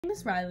My name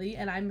is Riley,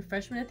 and I'm a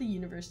freshman at the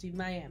University of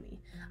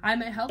Miami.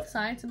 I'm a health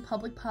science and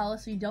public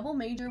policy double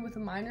major with a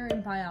minor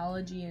in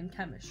biology and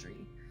chemistry.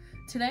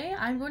 Today,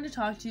 I'm going to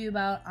talk to you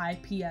about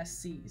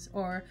iPSCs,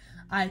 or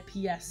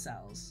IPS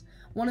cells,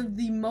 one of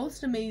the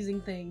most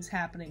amazing things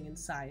happening in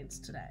science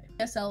today.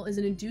 IPS cell is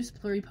an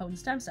induced pluripotent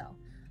stem cell.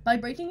 By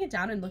breaking it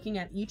down and looking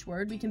at each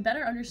word, we can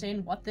better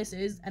understand what this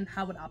is and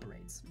how it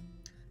operates.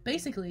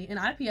 Basically, an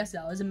IPS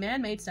cell is a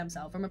man-made stem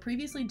cell from a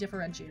previously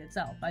differentiated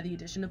cell by the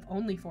addition of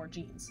only 4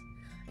 genes.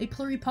 A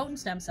pluripotent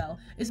stem cell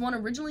is one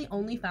originally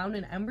only found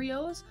in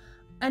embryos,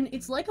 and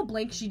it's like a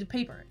blank sheet of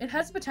paper. It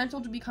has the potential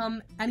to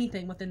become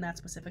anything within that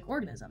specific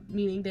organism,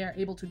 meaning they are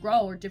able to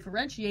grow or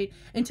differentiate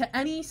into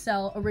any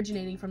cell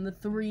originating from the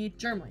 3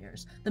 germ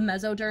layers, the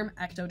mesoderm,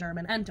 ectoderm,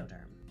 and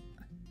endoderm.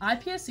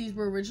 iPSCs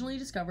were originally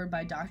discovered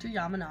by Dr.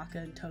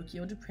 Yamanaka in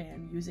Tokyo,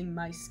 Japan, using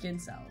mice skin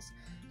cells.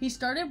 He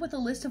started with a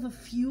list of a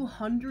few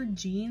hundred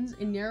genes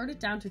and narrowed it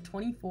down to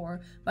 24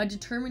 by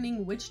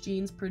determining which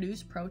genes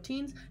produce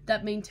proteins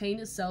that maintain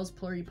a cell's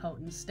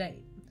pluripotent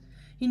state.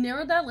 He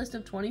narrowed that list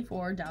of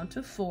 24 down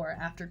to 4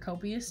 after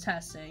copious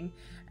testing,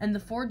 and the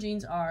 4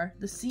 genes are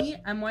the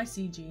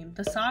CMYC gene,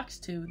 the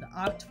SOX2, the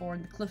OCT4,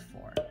 and the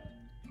CLIF4.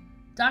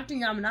 Dr.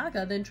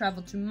 Yamanaka then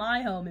traveled to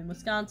my home in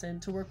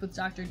Wisconsin to work with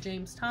Dr.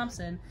 James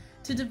Thompson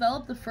to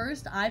develop the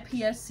first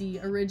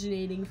iPSC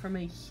originating from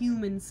a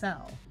human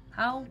cell.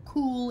 How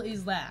cool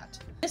is that?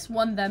 This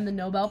won them the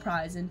Nobel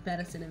Prize in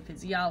Medicine and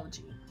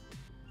Physiology.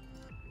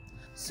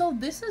 So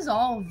this is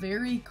all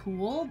very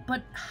cool,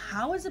 but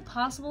how is it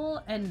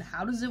possible and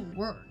how does it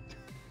work?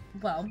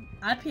 Well,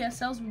 iPS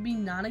cells would be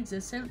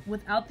non-existent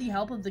without the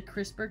help of the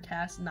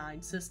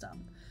CRISPR-Cas9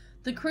 system.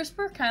 The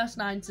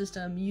CRISPR-Cas9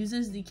 system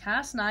uses the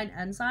Cas9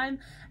 enzyme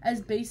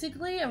as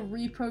basically a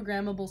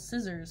reprogrammable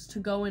scissors to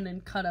go in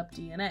and cut up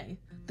DNA.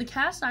 The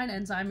Cas9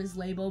 enzyme is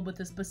labeled with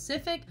a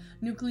specific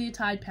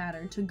nucleotide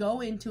pattern to go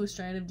into a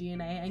strand of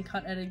DNA and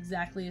cut at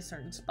exactly a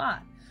certain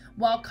spot.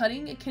 While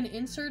cutting, it can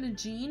insert a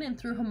gene, and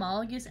through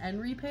homologous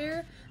end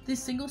repair,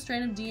 this single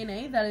strand of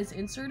DNA that is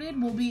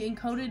inserted will be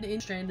encoded in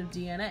a strand of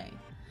DNA.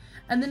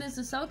 And then as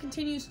the cell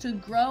continues to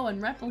grow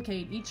and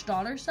replicate, each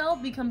daughter cell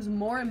becomes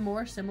more and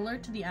more similar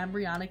to the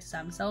embryonic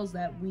stem cells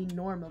that we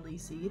normally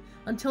see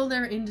until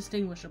they're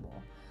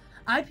indistinguishable.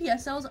 iPS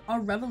cells are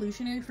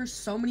revolutionary for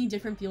so many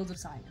different fields of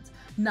science.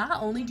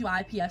 Not only do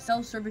iPS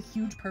cells serve a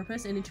huge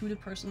purpose in intuitive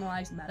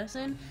personalized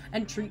medicine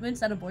and treatments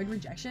that avoid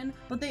rejection,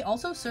 but they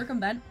also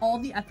circumvent all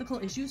the ethical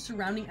issues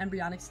surrounding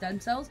embryonic stem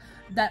cells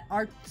that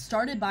are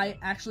started by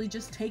actually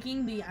just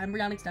taking the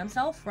embryonic stem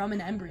cell from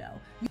an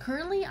embryo.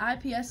 Currently,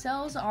 iPS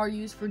cells are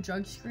used for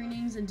drug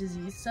screenings and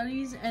disease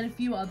studies and a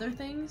few other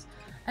things,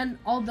 and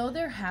although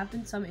there have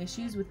been some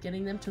issues with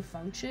getting them to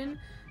function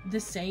the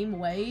same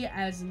way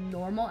as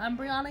normal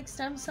embryonic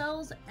stem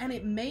cells, and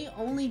it may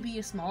only be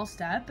a small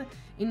step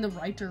in the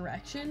right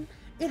direction,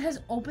 it has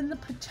opened the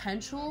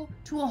potential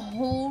to a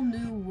whole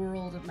new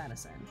world of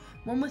medicine,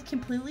 one with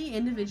completely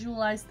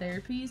individualized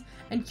therapies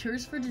and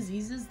cures for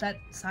diseases that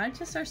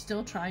scientists are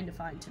still trying to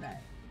find today.